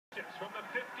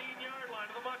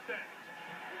Mustangs.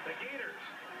 The Gators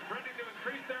running to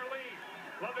increase their lead.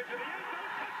 Loving to the end zone.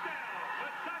 Touchdown,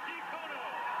 Masaki Sox.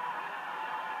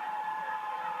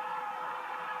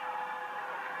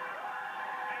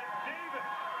 And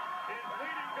Davis is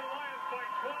leading Goliath by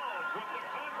 12 with the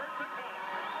convert to come.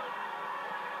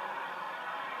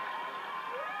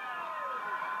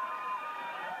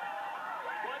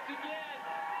 Once again,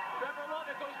 Trevor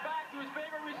Lubbock goes back to his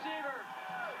favorite receiver,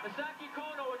 Masaki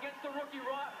Sox, against the rookie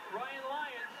Ryan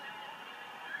Lyons.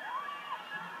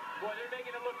 Boy, they're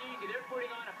making it look easy. They're putting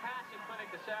on a passing clinic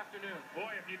this afternoon.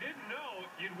 Boy, if you didn't know,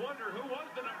 you'd wonder who was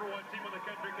the #1 team in the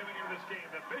country coming into this game.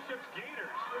 The Bishop's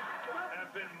Gators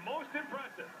have been most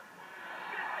impressive.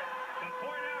 The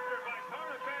point after by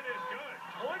Carnifan is good.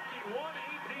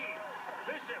 21-18.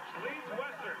 Bishops leads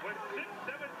Western with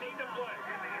 6:17 to play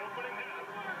in the opening half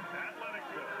at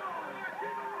Lennoxville.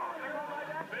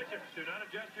 Bishops do not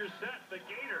adjust your set. The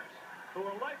Gators, who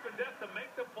are life and death to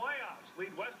make the playoffs,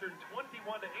 lead Western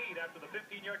 21-8 after the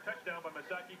 15-yard touchdown by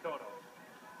Masaki Sox.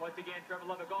 Once again, Trevor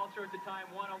Lubbock all sorts of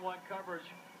time, one-on-one coverage.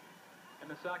 And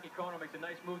Masaki Sox makes a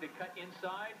nice move to cut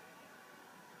inside.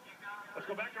 Let's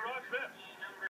go back to Rod Smith.